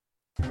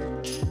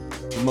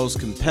the most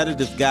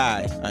competitive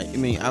guy. I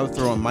mean, I would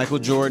throw in Michael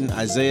Jordan,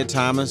 Isaiah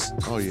Thomas,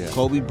 Oh, yeah.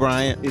 Kobe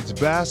Bryant. It's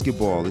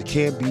basketball. It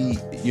can't be,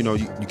 you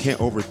can't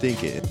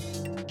overthink it.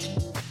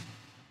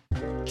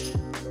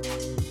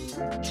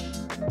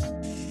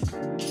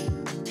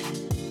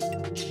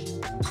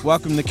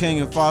 Welcome to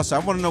King and Foster. I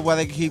want to know why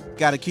they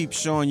got to keep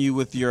showing you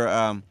with your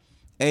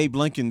Abe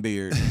Lincoln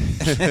beard.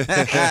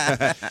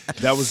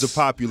 That was the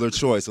popular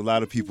choice. A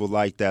lot of people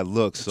like that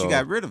look. But so you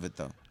got rid of it,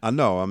 though. I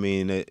know. I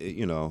mean,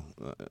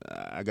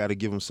 I got to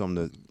give him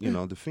something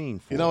to, to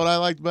fiend for. You know what I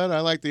liked better?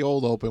 I liked the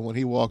old Open when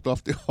he walked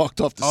off the set.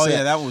 Oh,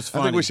 yeah, that was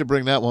funny. I think we should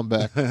bring that one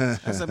back.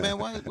 I said, man,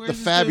 where's The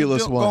this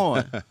fabulous dude one.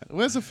 going?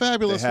 Where's the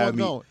fabulous one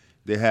going?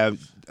 There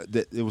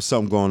was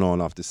something going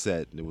on off the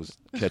set. It was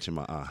catching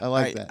my eye. I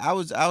like Right, that. I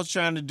was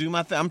trying to do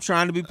my thing. I'm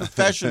trying to be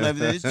professional.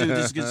 Everything. This dude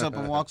just gets up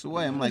and walks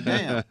away. I'm like,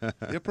 damn,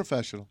 You're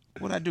professional.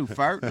 what'd I do,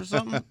 fart or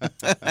something?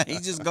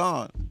 He's just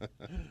gone.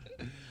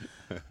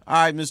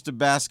 All right, Mr.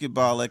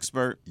 Basketball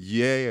expert.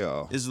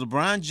 Yeah. Is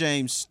LeBron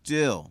James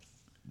still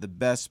the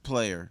best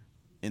player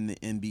in the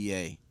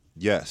NBA?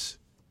 Yes.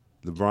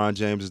 LeBron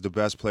James is the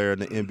best player in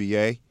the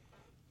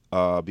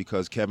NBA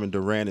because Kevin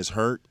Durant is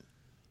hurt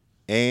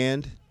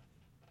and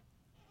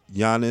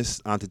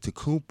Giannis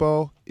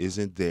Antetokounmpo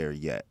isn't there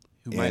yet.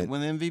 Who might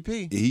win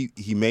MVP?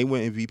 He may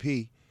win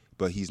MVP,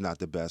 but he's not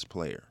the best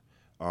player.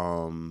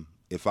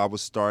 If I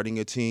was starting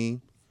a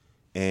team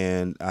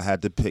and I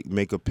had to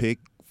make a pick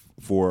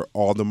for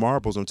all the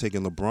marbles, I'm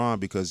taking LeBron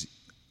because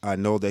I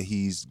know that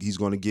he's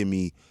going to give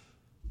me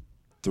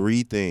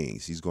three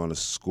things. He's going to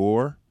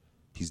score.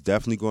 He's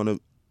definitely going to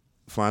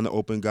find the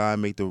open guy,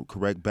 make the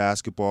correct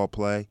basketball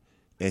play,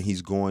 and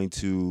he's going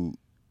to,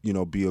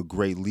 be a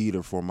great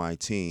leader for my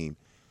team.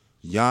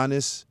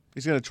 Giannis,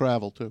 He's going to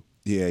travel, too.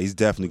 yeah, he's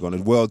definitely going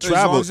to. Well, As long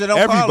travel. as they don't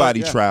call Everybody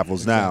it, yeah.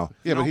 travels now.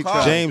 Yeah, but he Don't call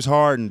travels. James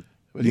Harden,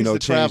 But he's the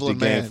changed the traveling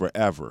game man.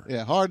 forever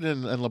Yeah,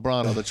 Harden and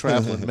LeBron are the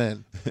traveling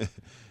men.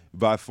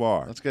 by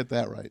far. Let's get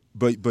that right.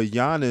 But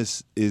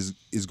Giannis is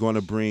going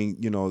to bring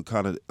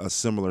kind of a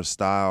similar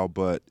style,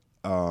 but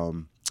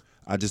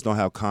I just don't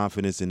have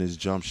confidence in his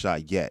jump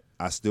shot yet.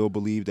 I still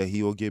believe that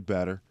he will get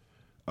better,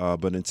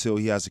 but until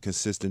he has a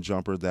consistent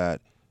jumper that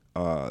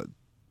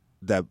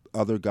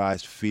other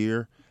guys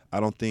fear, I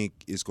don't think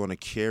it's going to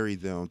carry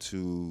them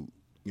to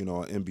an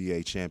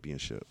NBA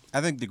championship. I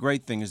think the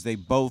great thing is they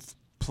both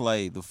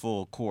play the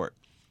full court.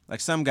 Like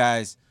some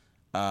guys,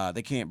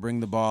 they can't bring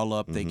the ball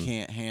up, they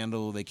can't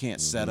handle, they can't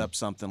set up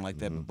something like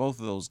that. But both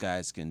of those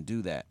guys can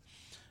do that.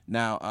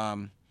 Now, How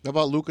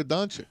about Luka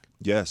Doncic?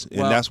 Yes, and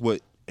Well, that's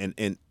what and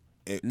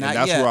not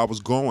that's yet. where I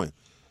was going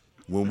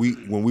when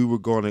we were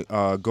going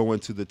to go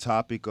into the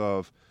topic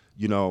of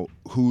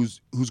who's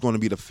going to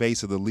be the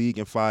face of the league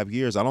in 5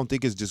 years. I don't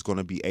think it's just going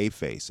to be a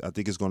face. I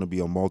think it's going to be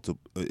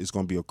it's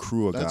going to be a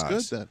crew of That's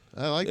guys. good, then.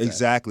 I like that.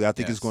 Exactly. I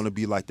think Yes. it's going to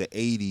be like the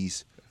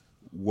 80s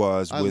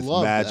was I with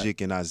love Magic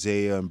and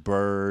Isaiah and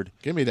Bird.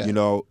 Give me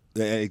that.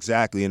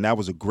 Exactly. And that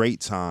was a great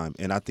time.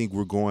 And I think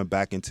we're going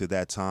back into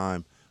that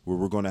time where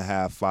we're going to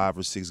have 5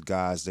 or 6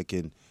 guys that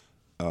can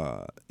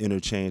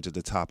interchange at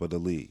the top of the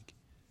league.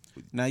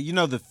 Now,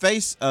 the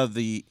face of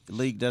the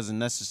league doesn't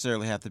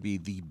necessarily have to be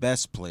the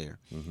best player,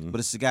 but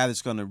it's the guy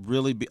that's going to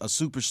really be a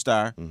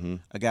superstar,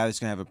 a guy that's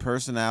going to have a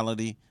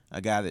personality,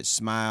 a guy that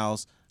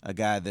smiles, a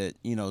guy that,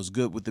 is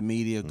good with the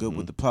media, good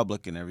with the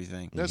public and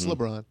everything. That's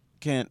LeBron.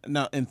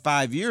 Now, in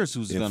 5 years,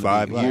 who's going In to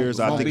be? 5 years,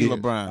 Won't I think be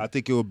LeBron. I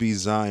think it will be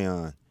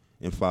Zion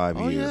in 5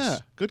 Oh, years. yeah.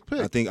 Good pick.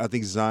 I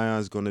think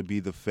Zion's going to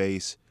be the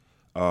face.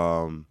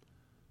 I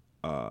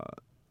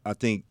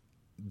think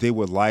they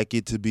would like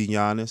it to be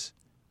Giannis.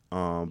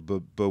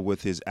 But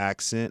with his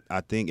accent, I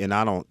think, and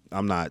I'm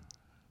not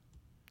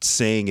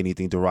saying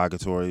anything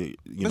derogatory,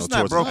 It's not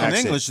towards his broken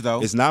accent. English,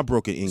 though. It's not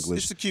broken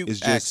English. It's a cute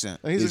just, accent.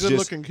 And he's a it's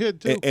good-looking kid,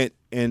 too.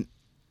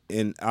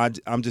 And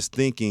I'm just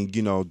thinking,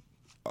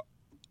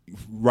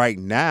 right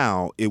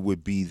now it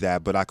would be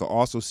that, but I could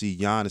also see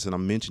Giannis, and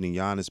I'm mentioning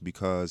Giannis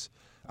because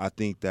I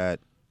think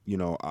that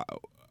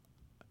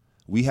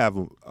we have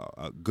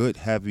a good,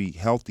 heavy,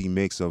 healthy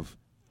mix of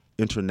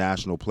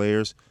international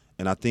players,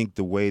 and I think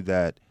the way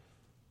that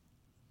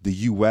the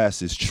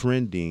U.S. is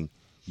trending,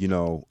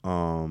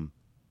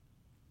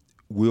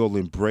 we'll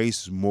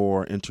embrace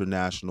more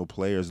international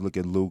players. Look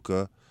at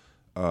Luka,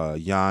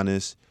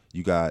 Giannis.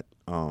 You got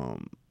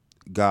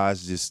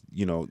guys just, I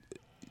think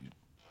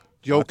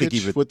Jokic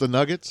even with the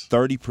Nuggets.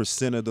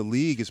 30% of the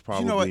league is You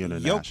know what? probably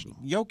international.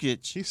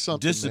 Jokic He's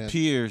something, man.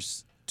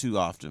 disappears too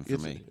often for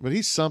me. But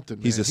he's something,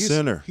 man. He's a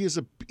center. He's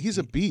a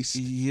beast.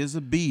 He is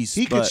a beast.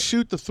 He but, could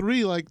shoot the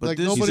three like but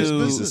this nobody's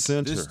dude, He's a business.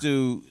 center. This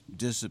dude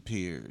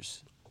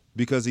disappears.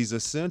 Because he's a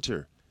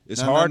center.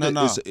 It's No, hard no,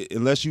 no, to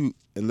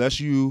unless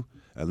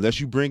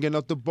you bringing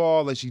up the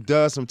ball as he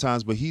does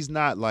sometimes, but he's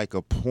not like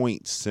a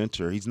point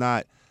center. He's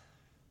not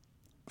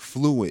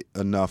fluid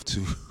enough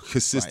to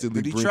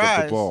consistently But he bring up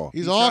tries. the ball.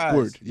 He's He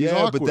awkward. tries. He's Yeah,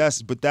 awkward.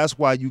 but that's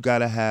why you got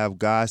to have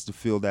guys to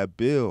fill that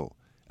bill.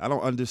 I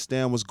don't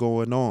understand what's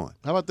going on.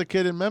 How about the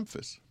kid in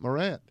Memphis,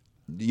 Morant?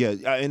 Yeah,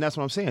 and that's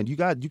what I'm saying. You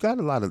got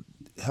a lot of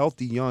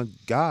healthy young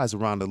guys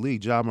around the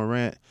league. Ja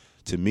Morant,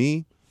 to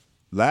me,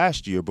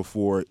 last year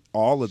before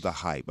all of the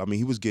hype, I mean,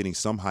 he was getting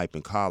some hype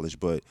in college,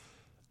 but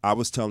I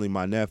was telling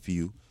my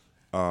nephew,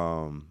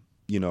 guys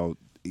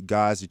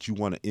that you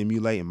want to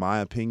emulate, in my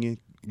opinion,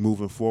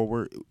 moving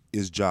forward,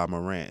 is Ja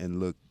Morant, and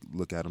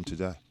look at him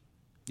today.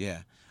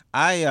 Yeah,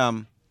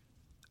 I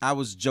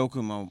was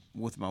joking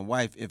with my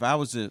wife. If I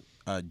was a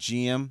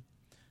GM,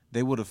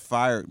 they would have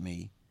fired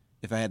me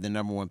if I had the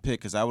number 1 pick,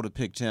 because I would have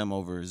picked him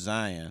over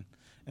Zion.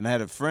 And I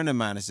had a friend of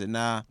mine that said,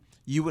 "Nah,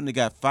 you wouldn't have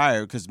got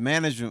fired, because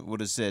management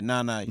would have said,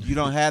 nah, you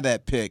don't have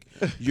that pick.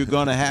 You're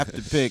gonna have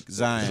to pick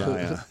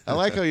Zion." I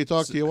like how you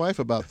talk to your wife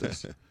about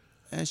this.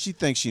 And she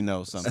thinks she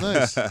knows something.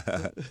 Nice.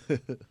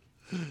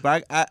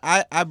 But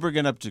I bring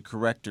it up to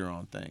correct her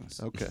on things.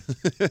 Okay.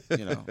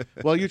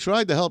 Well, you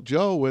tried to help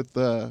Joe with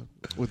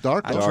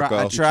Darko.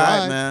 I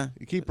tried, man.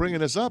 You keep bringing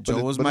this up.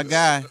 Joe was my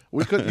guy.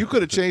 You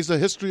could have changed the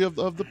history of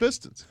the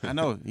Pistons. I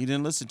know. He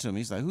didn't listen to me.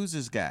 He's like, "Who's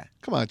this guy?"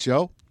 Come on,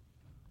 Joe.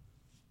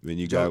 Then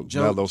you got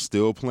Melo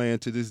still playing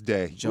to this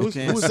day. Who was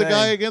the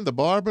guy again? The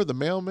barber, the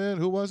mailman?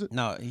 Who was it?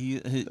 No, he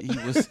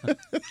was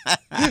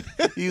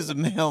he was a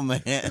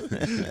mailman.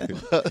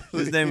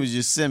 His name was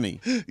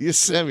Yosemite.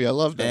 Yosemite, I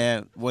love that.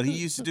 And what he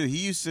used to do, he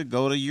used to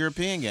go to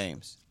European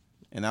games,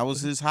 and that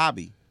was his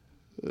hobby.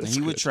 And he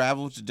would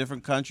travel to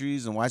different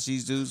countries and watch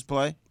these dudes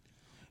play.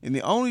 And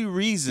the only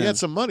reason he had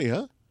some money,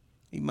 huh?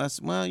 He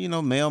must. Well,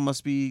 Mail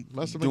must be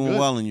doing good.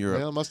 well in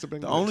Europe. Mail must have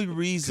been the good. only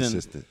reason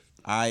Consistent.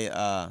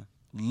 I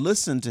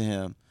listened to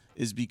him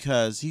is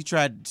because he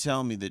tried to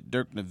tell me that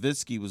Dirk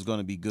Nowitzki was going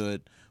to be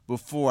good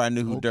before I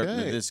knew who Dirk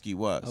Nowitzki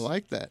was. I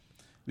like that.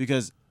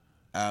 Because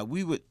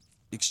we would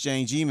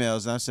exchange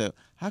emails, and I said,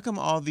 "How come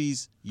all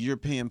these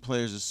European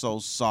players are so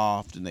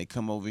soft and they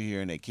come over here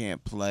and they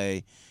can't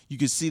play? You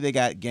can see they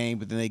got game,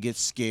 but then they get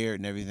scared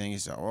and everything." He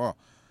said, "Oh,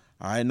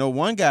 I know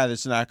one guy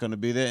that's not going to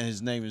be there, and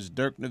his name is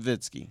Dirk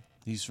Nowitzki.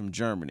 He's from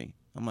Germany."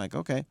 I'm like,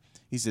 "Okay."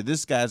 He said,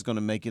 "This guy's going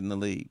to make it in the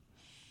league."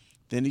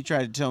 Then he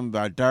tried to tell me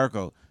about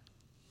Darko.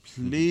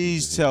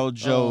 Please tell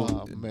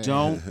Joe,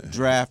 don't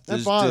draft this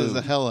dude. That bothers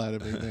the hell out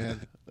of me,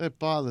 man. It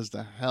bothers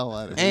the hell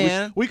out of me.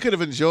 And we could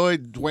have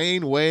enjoyed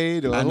Dwayne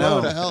Wade or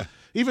whoever the hell.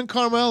 Even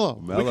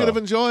Carmelo. We could have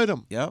enjoyed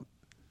him. Yep.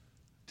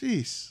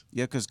 Jeez.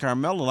 Yeah, because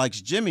Carmelo likes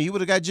Jimmy. He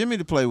would have got Jimmy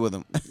to play with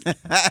him.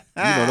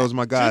 Those are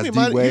my guys.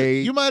 Jimmy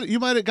D-Wade. You might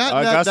have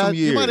gotten that.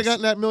 You might have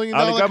gotten that $1 million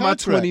I got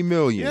contract. my $20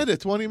 million. Yeah, the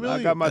 $20 million.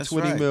 I got my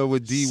 $20 million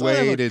with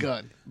D-Wade.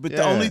 But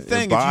the only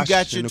thing, if you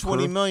got your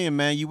 $20 million,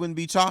 man, you wouldn't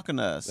be talking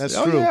to us. That's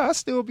true. Yeah, I'll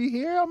still be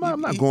here. I'm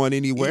not going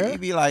anywhere.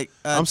 He'd be like,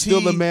 I'm still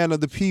the man of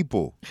the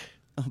people.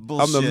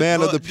 Bullshit. I'm the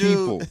man of the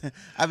people.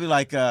 I'd be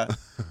like,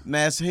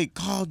 "Man, hey,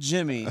 call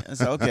Jimmy." I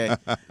said, "Okay."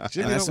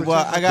 Jimmy, I said,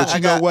 "Well, I got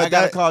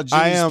to call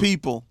Jimmy's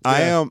people."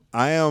 I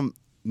am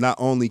not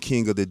only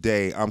king of the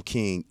day. I'm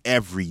king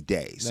every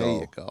day. So there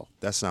you go.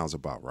 That sounds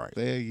about right.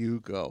 There you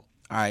go.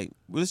 All right,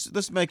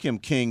 let's make him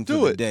king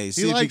for the day.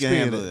 See if he can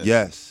handle this.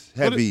 Yes,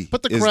 heavy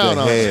put the is crown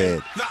the on.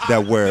 head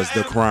that wears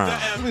the crown.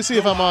 Let me see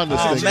if I'm on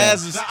this thing.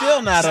 Maz is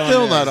still not on.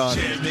 Still there. not on.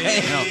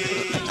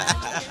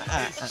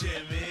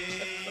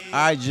 All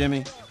right,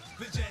 Jimmy.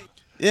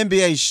 The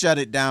NBA shut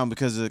it down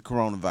because of the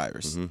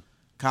coronavirus. Mm-hmm.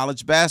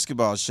 College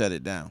basketball shut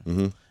it down.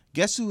 Mm-hmm.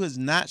 Guess who has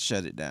not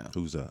shut it down?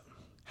 Who's that?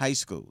 High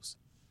schools.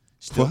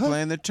 Still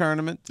playing their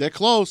tournament. They're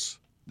close.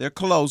 They're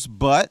close,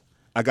 but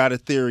I got a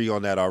theory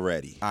on that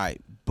already. all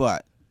right,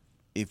 but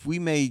if we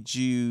made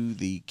you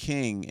the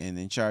king and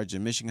in charge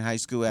of Michigan High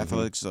School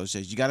Athletic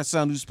Association, you got a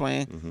son who's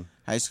playing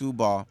high school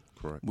ball.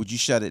 Correct. Would you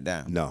shut it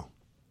down? No,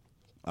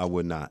 I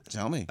would not.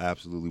 Tell me.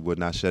 Absolutely would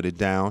not shut it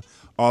down.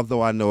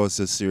 Although I know it's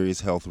a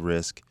serious health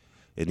risk,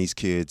 and these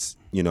kids,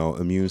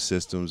 immune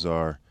systems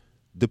are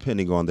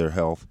depending on their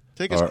health.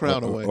 Take his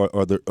crown away.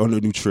 Or their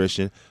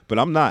nutrition. But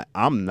I'm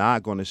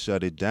not going to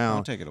shut it down.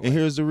 Don't take it away. And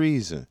here's the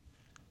reason.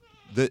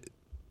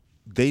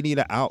 They need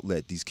an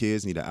outlet. These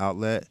kids need an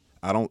outlet.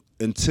 In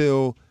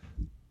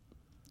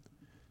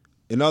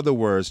other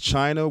words,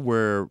 China,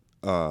 where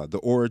the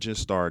origin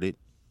started,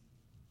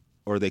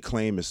 or they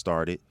claim it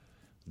started,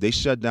 they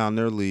shut down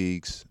their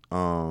leagues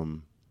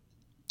and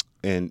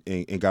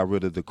got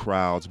rid of the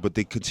crowds, but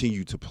they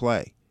continued to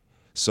play.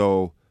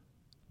 So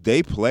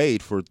they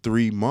played for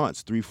 4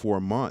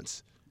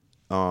 months,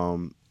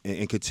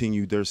 and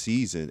continued their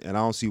season. And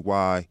I don't see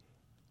why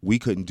we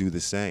couldn't do the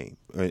same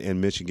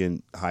in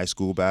Michigan high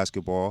school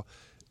basketball.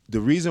 The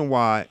reason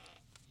why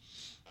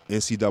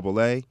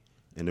NCAA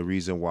and the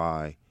reason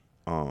why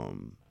the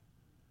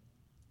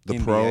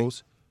NBA.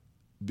 pros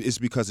is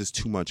because it's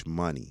too much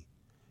money.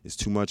 It's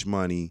too much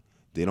money.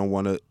 They don't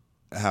want to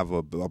have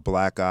a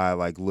black eye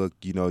like, look,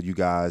 you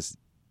guys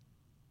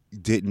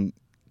didn't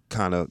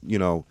kind of,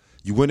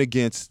 you went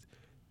against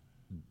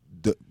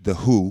the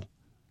WHO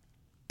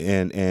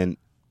and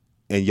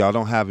y'all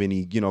don't have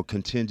any,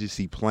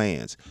 contingency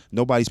plans.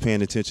 Nobody's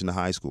paying attention to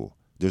high school.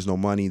 There's no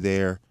money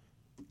there.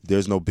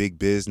 There's no big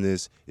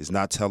business. It's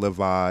not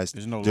televised.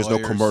 There's no no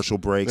commercial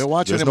breaks. They're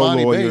watching There's no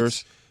Imani lawyers,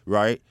 Bates.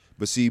 right?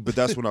 But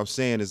that's what I'm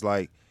saying is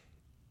like,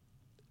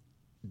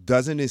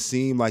 doesn't it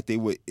seem like they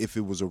would, if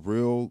it was a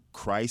real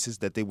crisis,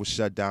 that they would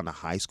shut down the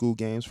high school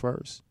games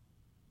first?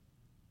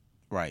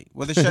 Right.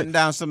 Well, they're shutting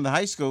down some of the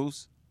high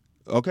schools.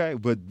 Okay,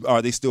 but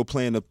are they still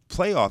playing the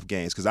playoff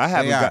games? Because I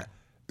haven't got,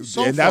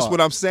 So and that's far.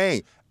 what I'm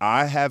saying.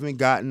 I haven't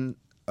gotten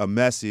a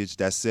message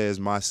that says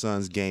my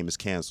son's game is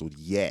canceled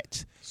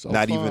yet. So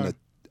Not far. even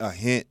a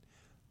hint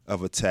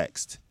of a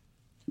text.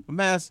 But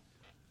Mass,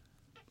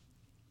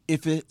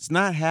 if it's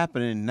not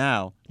happening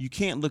now, you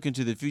can't look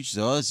into the future.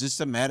 So it's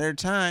just a matter of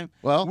time.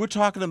 Well- we're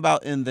talking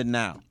about in the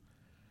now.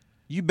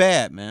 You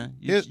bad, man.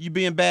 You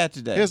being bad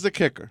today. Here's the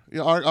kicker. You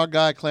know, our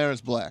guy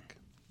Clarence Black.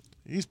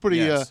 He's pretty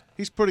Yes.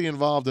 he's pretty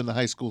involved in the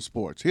high school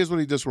sports. Here's what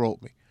he just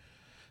wrote me.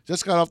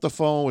 Just got off the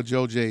phone with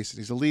Joe Jason.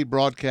 He's the lead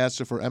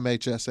broadcaster for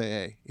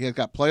MHSAA. He has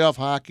got playoff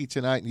hockey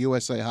tonight in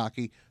USA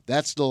Hockey.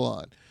 That's still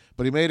on.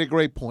 But he made a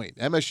great point.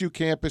 MSU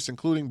campus,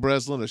 including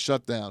Breslin, is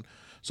shut down.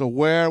 So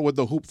where would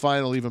the hoop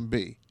final even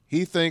be?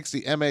 He thinks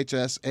the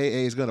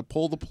MHSAA is going to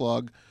pull the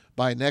plug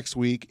by next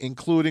week,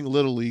 including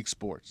Little League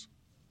sports.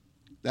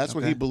 That's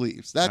what he Okay.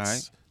 believes. All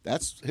right.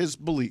 That's his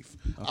belief.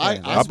 Okay,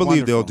 I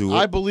believe they'll wonderful. do it.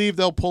 I believe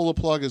they'll pull the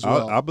plug as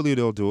well. I believe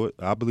they'll do it.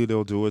 I believe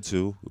they'll do it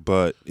too.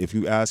 But if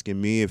you asking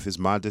me if it's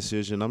my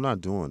decision, I'm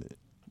not doing it.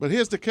 But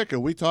here's the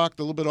kicker. We talked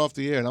a little bit off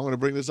the air, and I'm going to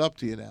bring this up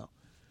to you now.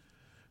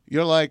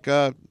 You're like,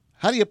 how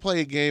do you play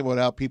a game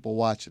without people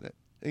watching it?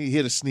 And you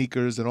hear the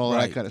sneakers and all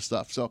Right. that kind of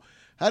stuff. So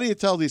how do you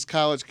tell these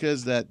college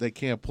kids that they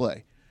can't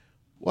play?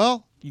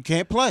 Well, You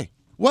can't play.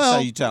 well, That's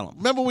how you tell them.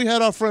 remember we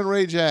had our friend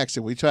Ray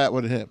Jackson. We chat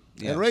with him.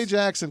 Yes. And Ray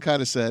Jackson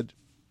kind of said,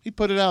 he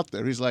put it out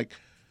there. He's like,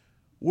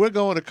 we're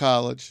going to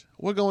college.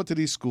 We're going to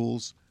these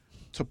schools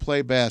to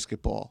play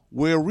basketball.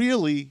 Where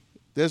really,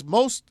 there's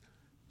most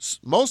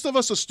of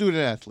us are student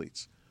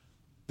athletes.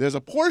 There's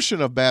a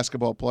portion of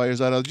basketball players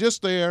that are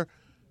just there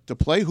to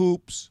play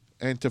hoops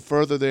and to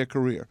further their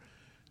career.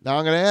 Now,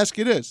 I'm going to ask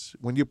you this.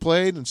 When you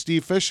played and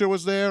Steve Fisher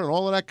was there and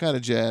all of that kind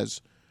of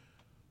jazz,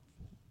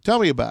 tell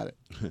me about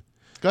it.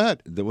 Go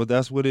ahead. Well,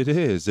 that's what it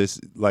is. It's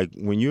like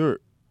when you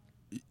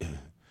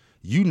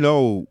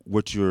know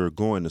what you're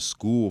going to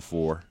school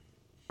for,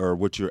 or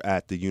what you're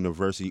at the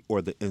university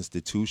or the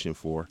institution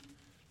for.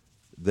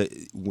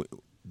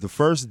 The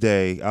first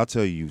day, I'll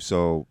tell you.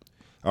 So,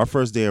 our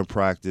first day in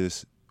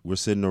practice, we're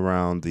sitting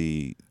around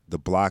the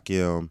Block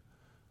M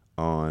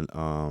on,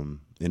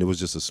 and it was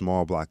just a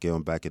small Block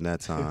M back in that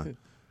time,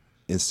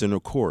 in center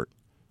court.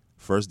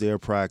 First day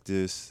of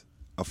practice,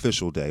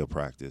 official day of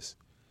practice,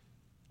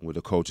 where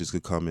the coaches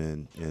could come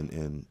in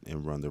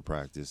and run their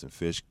practice. And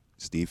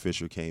Steve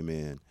Fisher came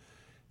in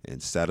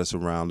and sat us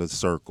around the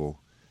circle,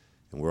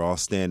 and we're all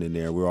standing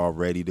there. We're all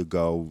ready to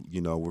go.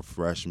 You know, we're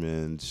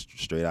freshmen,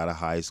 straight out of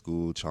high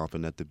school,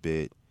 chomping at the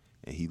bit.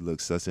 And he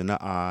looks us in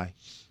the eye,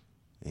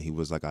 and he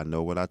was like, I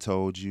know what I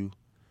told you,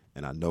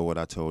 and I know what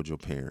I told your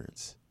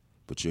parents,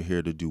 but you're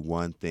here to do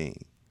one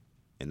thing,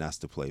 and that's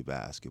to play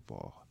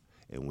basketball.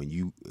 And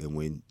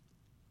when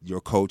your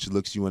coach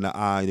looks you in the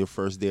eye on your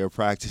first day of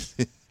practice,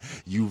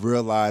 you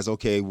realize,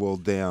 okay, well,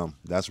 damn,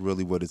 that's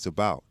really what it's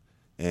about.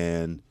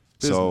 And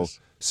Business.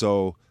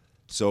 so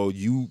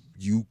you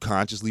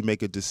consciously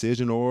make a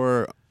decision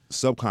or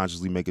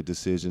subconsciously make a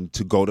decision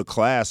to go to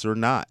class or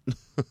not.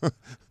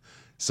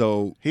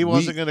 So He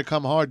wasn't going to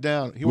come hard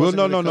down. He well, wasn't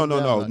no. gonna come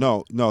down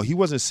on you. He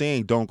wasn't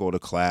saying don't go to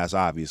class.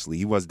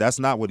 Obviously, that's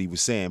not what he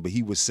was saying. But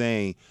he was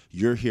saying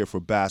you're here for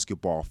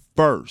basketball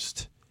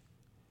first.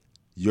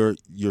 Your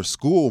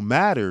school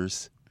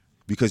matters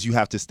because you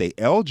have to stay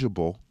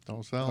eligible.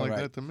 Don't sound like Right.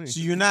 that to me. So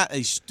you're not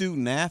a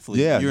student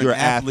athlete. Yeah, you're you're an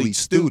athlete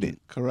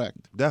student. Correct.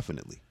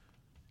 Definitely,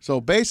 So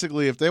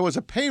basically, if there was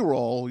a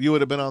payroll, you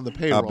would have been on the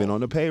payroll. I've been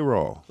on the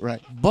payroll.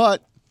 Right.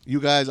 But you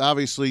guys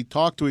obviously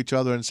talked to each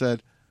other and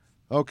said,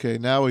 okay,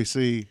 now we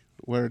see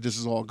where this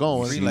is all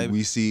going.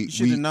 We see- You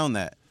should have known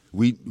that.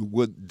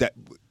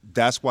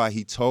 That's why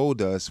he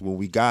told us when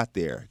we got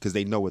there, because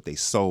they know what they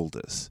sold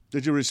us.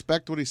 Did you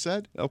respect what he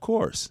said? Of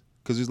course.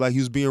 Because he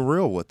was being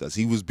real with us.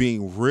 He was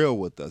being real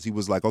with us. He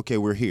was like, okay,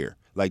 we're here.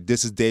 Like,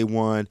 this is day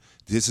one.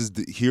 Here's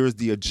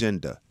the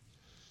agenda.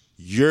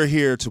 You're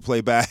here to play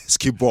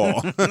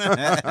basketball.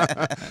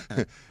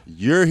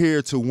 You're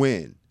here to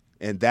win.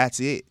 And that's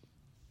it.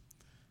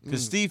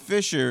 Because Steve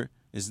Fisher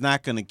is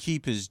not going to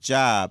keep his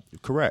job.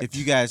 Correct. If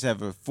you guys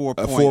have a 4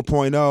 A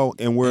 4.0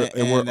 and we're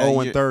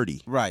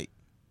 0-30. Right.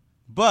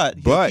 But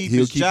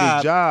He'll keep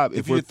his job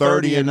if we're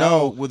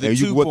 30-0 with a and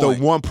 2 you with the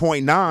point.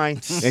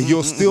 1.9 and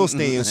you'll still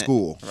stay in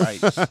school. Right.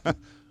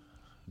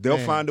 They'll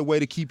Man. find a way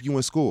to keep you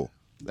in school.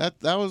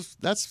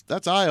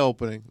 That's eye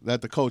opening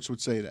that the coach would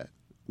say that.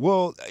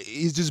 Well,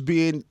 he's just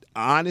being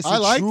honest I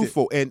and liked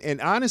truthful.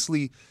 And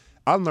honestly,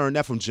 I learned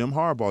that from Jim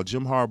Harbaugh.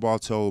 Jim Harbaugh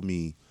told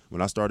me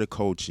when I started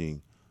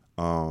coaching,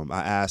 I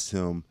asked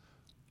him,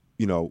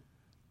 you know,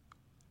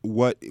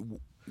 what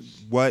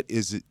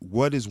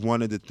is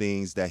one of the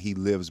things that he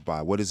lives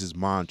by? What is his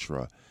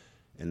mantra?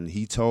 And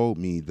he told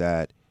me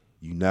that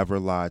you never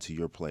lie to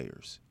your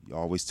players. You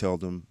always tell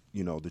them,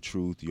 you know, the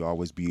truth. You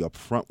always be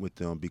upfront with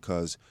them,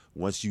 because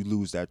once you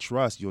lose that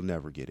trust, you'll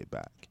never get it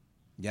back.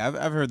 Yeah,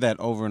 I've heard that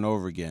over and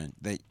over again.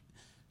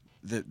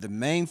 The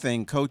main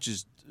thing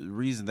coaches, the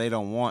reason they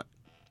don't want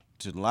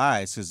to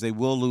lies because they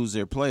will lose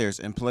their players,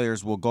 and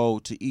players will go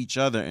to each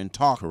other and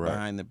talk Correct.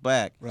 behind the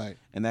back, Right.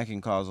 and that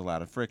can cause a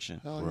lot of friction.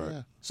 Hell Right.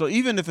 yeah. So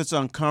even if it's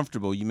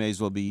uncomfortable, you may as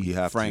well be You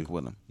have frank to.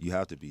 with them. You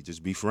have to be.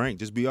 Just be frank.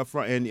 Just be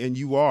upfront. And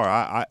you are.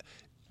 I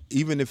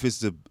even if it's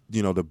the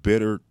the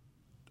bitter,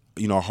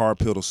 hard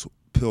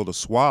pill to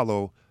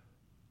swallow.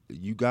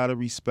 You gotta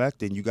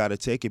respect and you gotta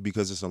take it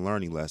because it's a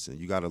learning lesson.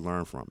 You gotta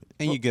learn from it.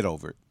 And you get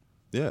over it.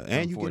 Yeah,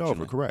 and you get over.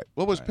 Unfortunately. It. Correct.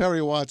 What was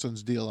Perry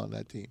Watson's deal on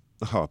that team?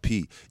 Oh,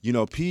 P.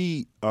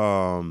 P.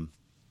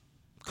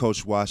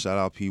 Coach Watt. Shout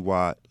out P.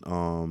 Watt.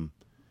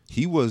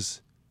 He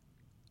was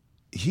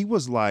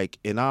like,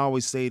 and I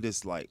always say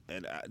this, like,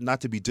 and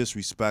not to be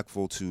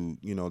disrespectful to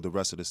the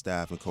rest of the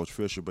staff and Coach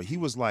Fisher, but he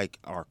was like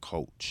our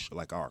coach,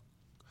 like our,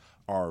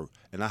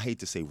 and I hate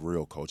to say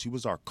real coach. He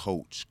was our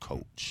coach,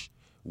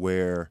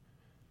 where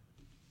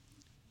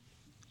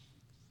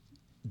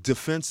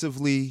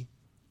defensively,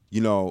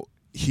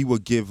 he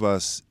would give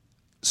us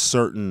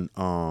certain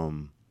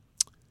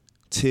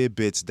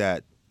tidbits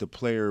that the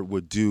player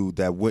would do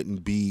that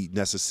wouldn't be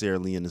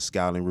necessarily in the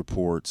scouting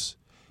reports,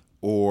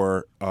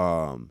 or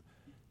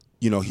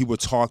he would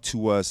talk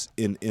to us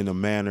in a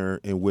manner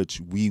in which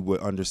we would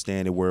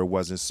understand it, where it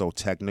wasn't so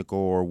technical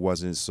or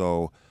wasn't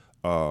so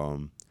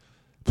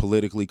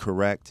politically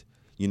correct.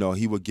 He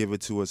would give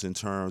it to us in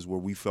terms where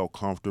we felt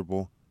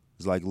comfortable.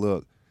 It's like,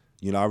 look,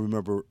 I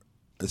remember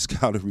a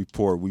scouting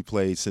report. We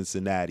played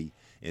Cincinnati,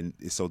 and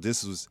so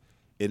this was,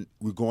 and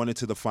we're going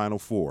into the Final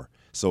Four.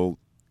 So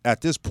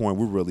at this point,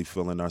 we're really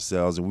feeling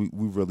ourselves, and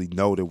we really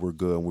know that we're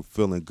good and we're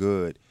feeling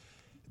good.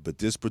 But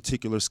this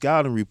particular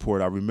scouting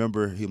report, I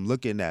remember him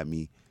looking at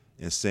me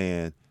and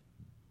saying,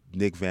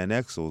 Nick Van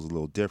Exel is a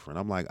little different.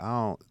 I'm like,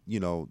 I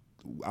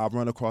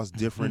run across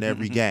different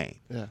every game.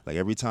 Yeah. Like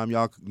every time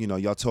y'all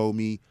told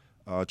me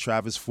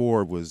Travis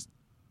Ford was,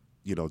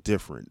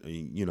 different.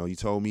 You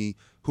told me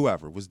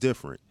whoever was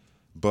different.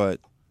 But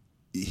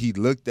he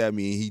looked at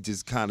me and he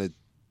just kind of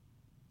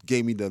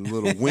gave me the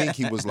little wink.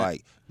 He was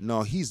like,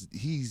 no,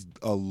 he's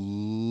a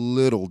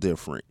little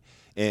different.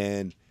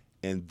 And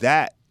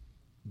that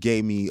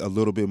gave me a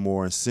little bit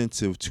more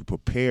incentive to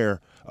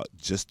prepare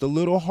just a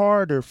little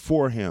harder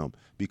for him,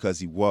 because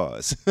he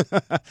was.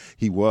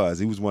 He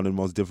was one of the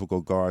most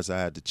difficult guards I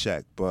had to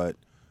check. But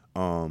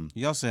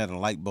He also had a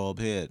light bulb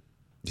head.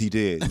 he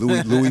did.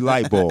 Louis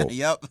Lightbulb.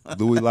 Yep.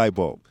 Louis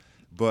Lightbulb.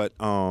 But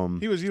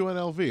He was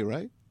UNLV,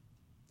 right?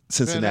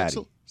 Cincinnati.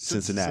 Van Exel?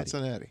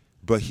 Cincinnati.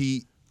 But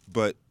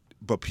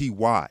P.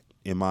 Watt,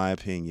 in my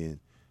opinion,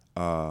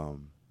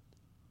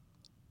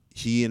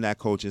 he and that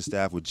coaching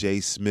staff with Jay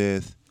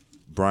Smith,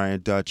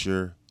 Brian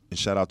Dutcher, and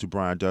shout out to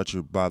Brian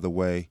Dutcher, by the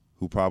way,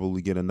 who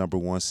probably get a number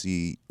 1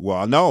 seed.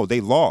 Well, no,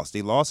 they lost.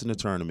 They lost in the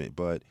tournament,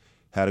 but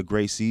had a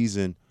great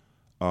season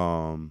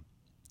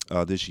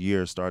this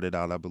year. Started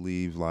out, I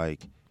believe,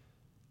 like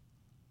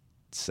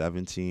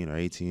 17 or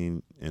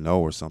 18-0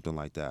 or something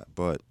like that.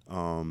 But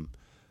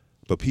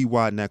P.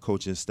 Watt and that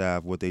coaching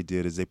staff, what they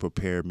did is they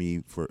prepared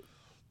me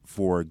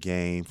for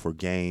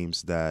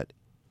games that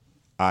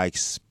I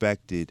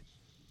expected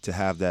to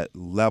have that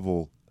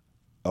level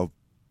of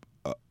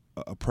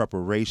a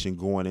preparation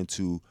going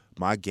into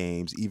my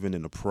games, even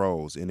in the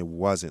pros, and it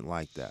wasn't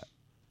like that.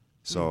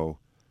 So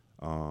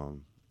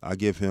I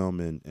give him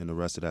and the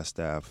rest of that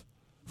staff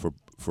for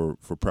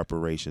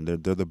preparation.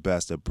 They're the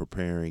best at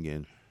preparing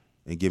and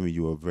giving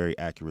you a very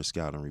accurate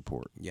scouting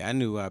report. Yeah, I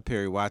knew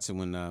Perry Watson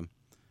when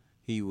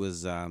he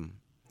was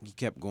he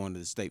kept going to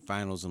the state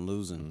finals and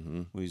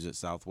losing when he was at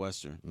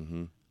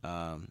Southwestern.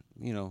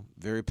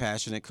 Very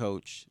passionate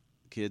coach.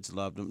 Kids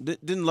loved him.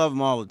 Didn't love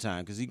him all the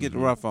time because he get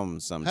rough on them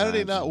sometimes. How did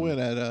he not win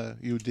at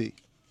UD?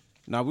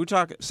 Now we're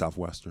talking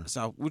Southwestern.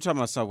 We're talking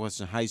about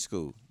Southwestern High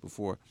School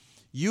before.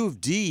 U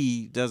of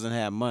D doesn't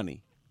have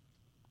money,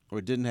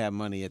 or didn't have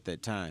money at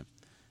that time,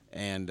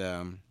 and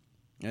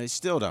they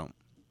still don't.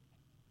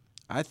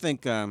 I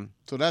think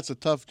So that's a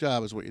tough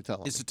job, is what you're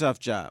telling me. it's a tough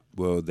job.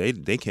 Well, they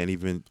can't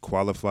even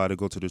qualify to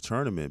go to the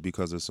tournament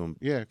because of some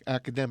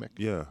academic.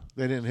 yeah.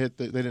 They didn't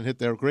hit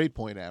their grade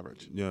point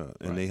average. Yeah,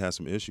 and they had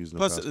some issues. In the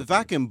Plus, past if couple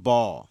I can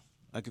ball,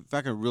 if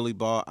I can really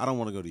ball, I don't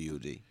want to go to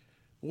UD.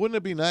 Wouldn't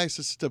it be nice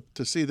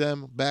to see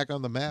them back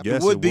on the map?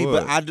 Yes, it would it be,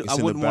 would. but It's I in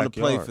the wouldn't want to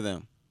play backyard. for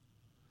them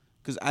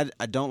because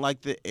I don't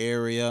like the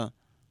area.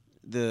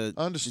 The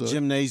Understood.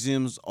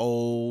 gymnasium's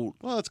old.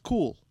 Well, it's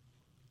cool.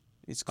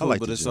 It's I cool, like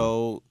but the it's gym.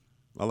 old.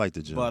 I like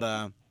the gym.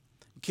 But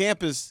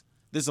campus,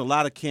 there's a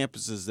lot of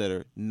campuses that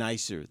are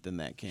nicer than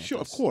that campus. Sure,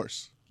 of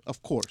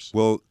course.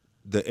 Well,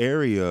 the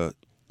area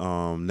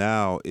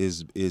now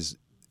is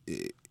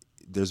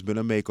there's been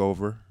a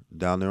makeover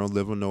down there on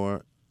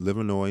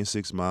Livernois and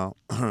 6 Mile.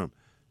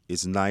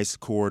 It's a nice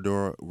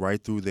corridor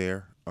right through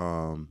there.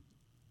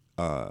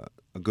 A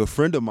good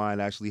friend of mine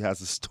actually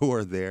has a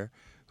store there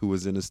who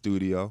was in the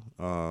studio,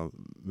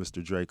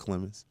 Mr. Dre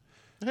Clemens.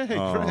 Hey,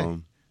 Dre.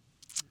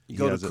 You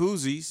go to has a-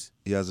 Koozies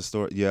He has a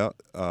store, yeah.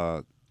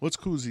 What's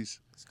Koozies?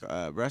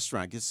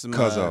 restaurant. Get some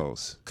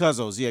Cuzzo's.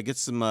 Cuzzo's, yeah. Get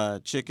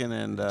some chicken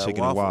and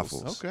Chicken and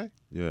waffles. Okay.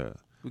 Yeah.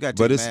 We got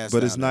But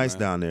it's nice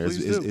down there.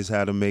 Please do. It's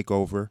had a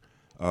makeover.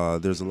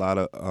 There's a lot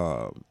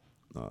of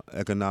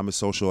economic,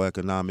 social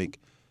economic,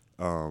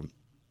 kind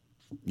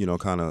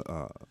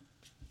of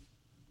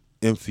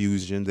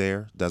infusion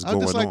there that's I'd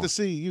going on. just like to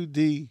see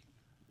UD.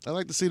 I'd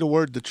like to see the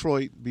word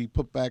Detroit be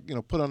put back,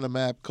 put on the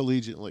map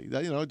collegiately.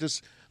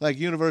 Just like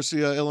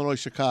University of Illinois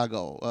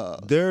Chicago.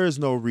 There is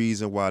no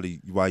reason why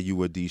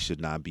UAD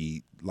should not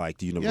be like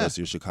the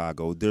University of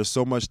Chicago. There's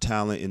so much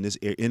talent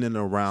in and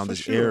around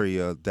this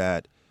area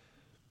that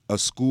a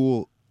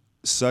school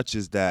such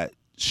as that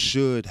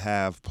should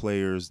have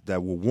players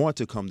that will want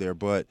to come there.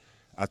 But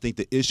I think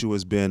the issue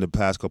has been the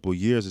past couple of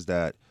years is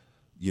that,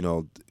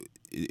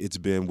 it's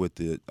been with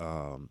the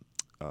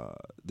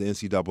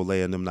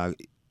NCAA and them not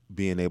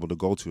being able to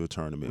go to a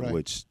tournament, right.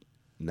 which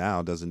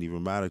now doesn't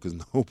even matter because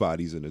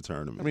nobody's in the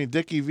tournament. I mean,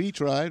 Dickie V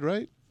tried,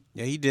 right?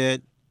 Yeah, he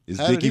did. Is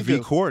How did Dickie he V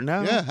do? court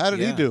now? Yeah, how did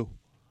he do?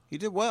 He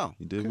did well.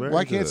 He did very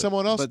Why can't good.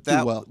 someone else But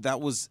do well? that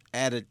was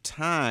at a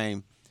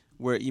time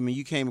where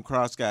you came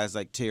across guys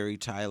like Terry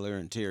Tyler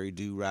and Terry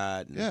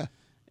Durod.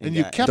 And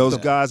you kept Those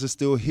them. guys are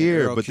still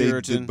here, Earl but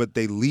Cureton.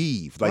 they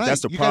leave. Like Right.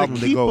 that's the You gotta problem.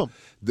 They keep go. 'em.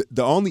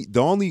 The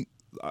only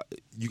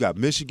you got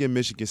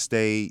Michigan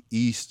State,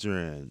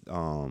 Eastern.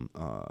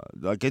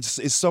 Like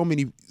it's so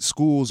many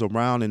schools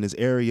around in this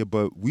area,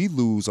 but we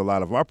lose a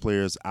lot of our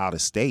players out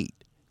of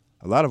state.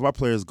 A lot of our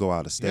players go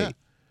out of state. Yeah.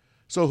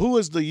 So who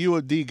is the U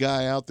of D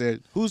guy out there?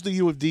 Who's the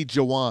U of D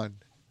Jawan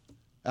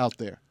out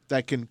there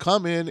that can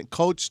come in and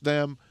coach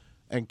them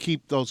and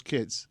keep those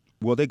kids?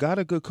 Well, they got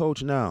a good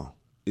coach now.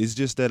 It's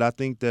just that I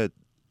think that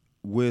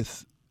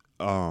with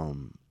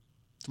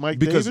It's Mike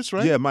Davis,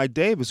 right? Yeah, Mike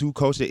Davis, who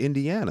coached at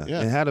Indiana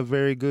Yeah. and had a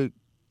very good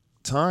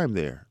time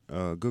there,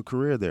 good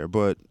career there.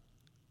 But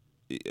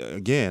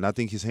again, I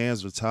think his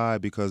hands are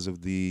tied because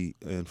of the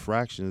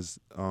infractions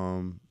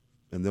and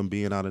them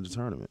being out of the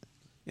tournament.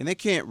 And they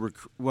can't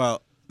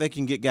they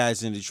can get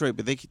guys in Detroit,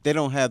 but they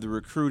don't have the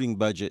recruiting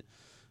budget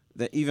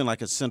that even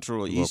like a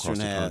Central or Go across Eastern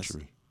the has.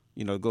 country.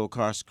 Go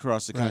across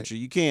the Right. country.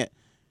 You can't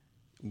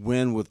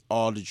win with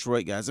all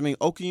Detroit guys. I mean,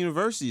 Oakland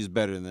University is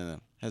better than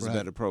them. Has Right. a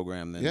better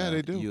program than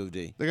They do. U of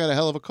D. They got a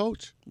hell of a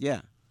coach.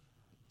 Yeah.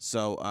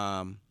 So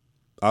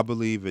I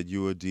believe at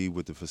UAD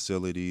with the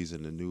facilities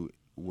and the new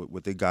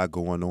what they got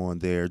going on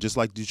there, just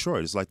like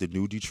Detroit. It's like the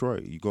new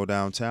Detroit. You go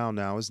downtown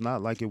now, it's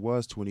not like it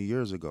was 20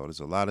 years ago. There's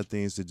a lot of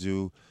things to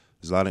do.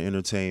 There's a lot of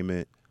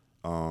entertainment.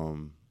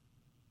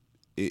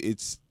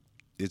 It's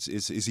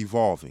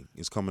evolving.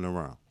 It's coming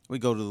around. we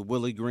go to the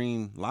Willie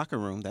Green locker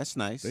room. That's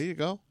nice. There you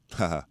go.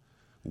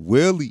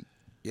 Willie,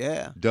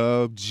 Yeah.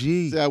 Dub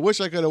G. See, I wish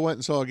I could have went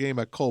and saw a game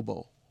at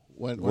Cobo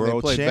when they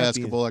World played champion.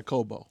 basketball at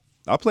Cobo.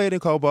 I played in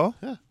Cobo.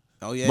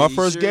 Oh yeah. My you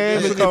first sure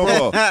game did. in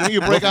Cobo. When you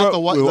break out the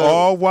white, We were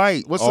all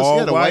white. what's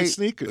all the white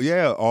sneakers?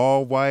 Yeah,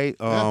 all white.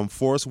 Yeah.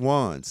 Force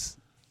Ones,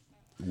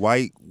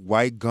 white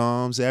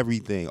gums,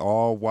 everything.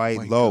 All white,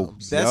 White low,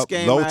 gums. Best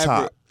game low I ever,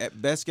 top.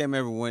 best game I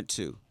ever went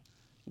to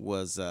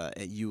was at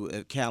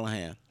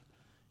Callahan.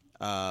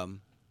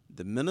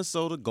 The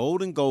Minnesota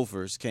Golden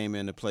Gophers came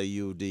in to play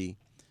UD.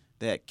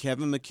 They had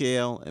Kevin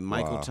McHale and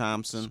Michael Wow.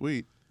 Thompson,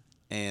 Sweet.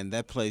 and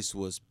that place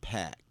was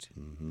packed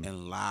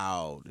and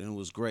loud, and it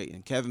was great.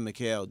 And Kevin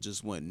McHale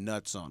just went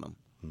nuts on them,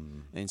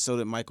 and so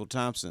did Michael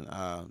Thompson.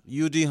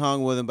 UD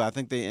hung with him, but I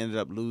think they ended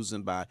up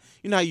losing by.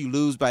 You know how you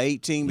lose by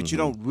 18, but you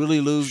don't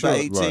really lose by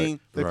 18. right.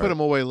 They put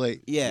him away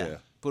late. Yeah,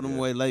 put them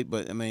away late,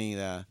 but I mean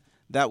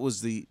that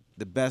was the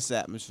best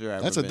atmosphere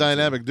I've That's ever a been to.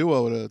 dynamic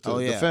duo to Oh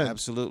yeah, defend.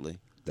 absolutely,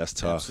 That's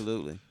tough.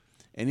 absolutely.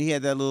 And he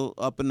had that little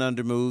up and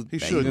under move. He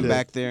sure even did.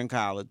 back there in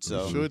college.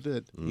 So Sure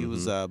did. he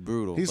was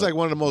brutal. He's but- like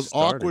one of the most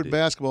started awkward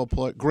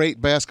it. great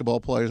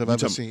basketball players I've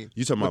ever seen.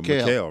 You talking about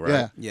McHale, right?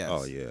 Yeah. Yes.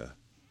 Oh yeah.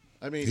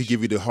 I mean, He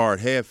give you the hard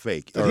head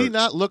fake. did he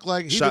not look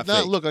like he shot did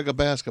not fake. look like a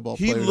basketball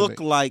He player? to looked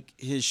me. like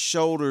his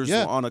shoulders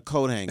Yeah. were on a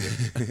coat hanger.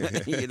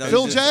 You know,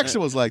 Phil he's just-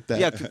 Jackson was like that.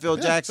 Yeah, Phil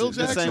Jackson, Phil the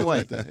Jackson same was way.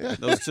 like that, yeah.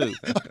 Those two.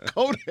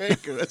 Coat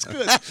hanger. That's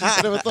good.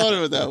 I never thought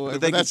of it that way.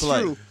 But they could that's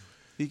play. true.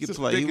 He could Just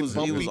play. big He and was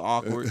bumpy.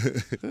 awkward.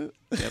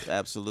 Yep,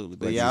 absolutely.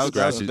 But Like yeah, he that was the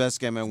scratches- best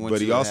game I went But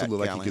to. he also at looked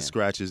like he Callahan. could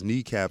scratch his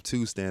kneecap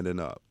too, standing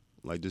up,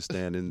 like just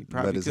standing,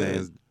 probably let his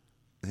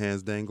could.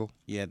 hands dangle.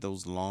 He had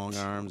those long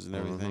arms and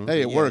everything.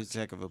 Hey, it Yeah, worked. He's a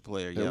heck of a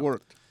player. It Yep.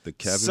 worked. The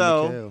Kevin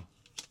So-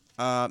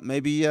 McHale.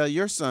 Maybe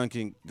your son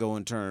can go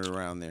and turn it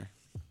around there.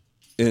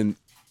 In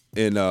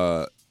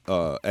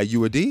at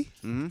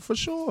UAD, for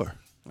sure.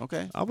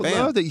 Okay. I would Bam.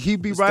 love that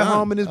he'd be It's right done.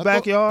 home in his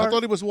backyard. I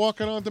thought he was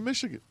walking on to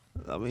Michigan.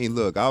 I mean,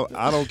 look,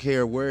 I don't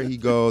care where he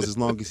goes as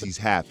long as he's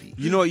happy.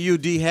 You know what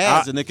UD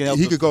has, and it can help.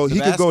 He could go. The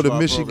He could go to basketball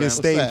Michigan program.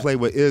 State and play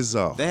with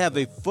Izzo. They have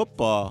a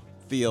football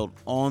field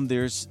on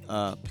their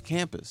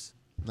campus.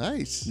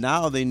 Nice.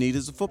 Now all they need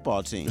is a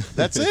football team.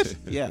 That's it.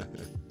 Yeah.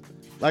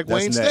 Like That's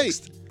Wayne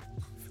next. State.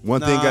 One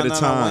thing at a No,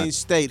 time. Wayne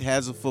State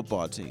has a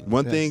football team.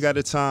 One Yes. thing at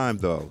a time,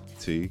 though.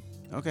 T.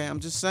 Okay, I'm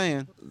just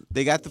saying.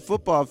 They got the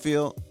football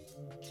field.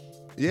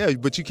 Yeah,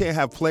 but you can't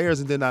have players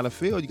and then not a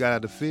field. You got to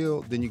have the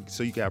field, then you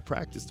got to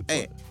practice to play.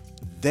 Hey,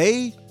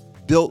 they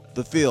built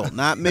the field,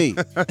 not me.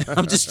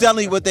 I'm just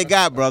telling you what they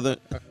got, brother.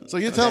 So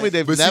you're telling me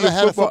they've But see, never a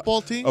had a football-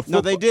 football team? a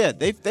No, they did.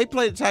 They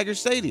played at Tiger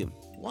Stadium.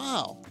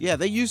 Wow. Yeah,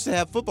 they used to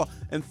have football.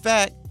 In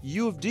fact,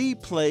 U of D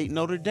played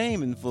Notre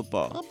Dame in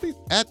football. I'll be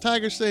at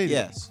Tiger Stadium.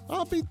 Yes.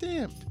 I'll be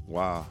damned.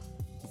 Wow.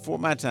 Before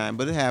my time,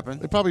 but it happened.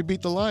 They probably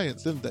beat the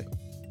Lions, didn't they?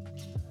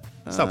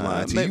 Stop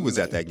lying to you. maybe- You was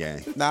at that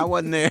game. No, I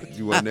wasn't there.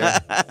 You wasn't there?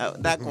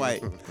 Not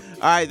quite. All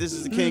right, this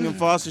is the King and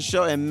Foster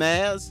show. And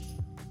Maz,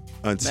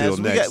 Until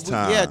we next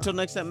time. Yeah, until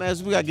next time,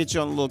 Maz. We got to get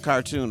you on a little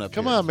cartoon up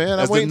Come here. on, man.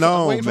 That's I'm waiting, the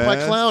gnome, I'm waiting for my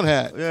man. clown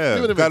hat. Yeah,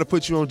 Give it to got to me.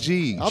 put you on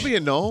G. I'll be a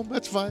gnome.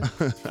 That's fine.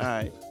 All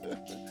right.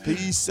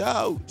 Peace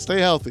out. Stay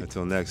healthy.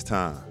 Until next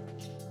time.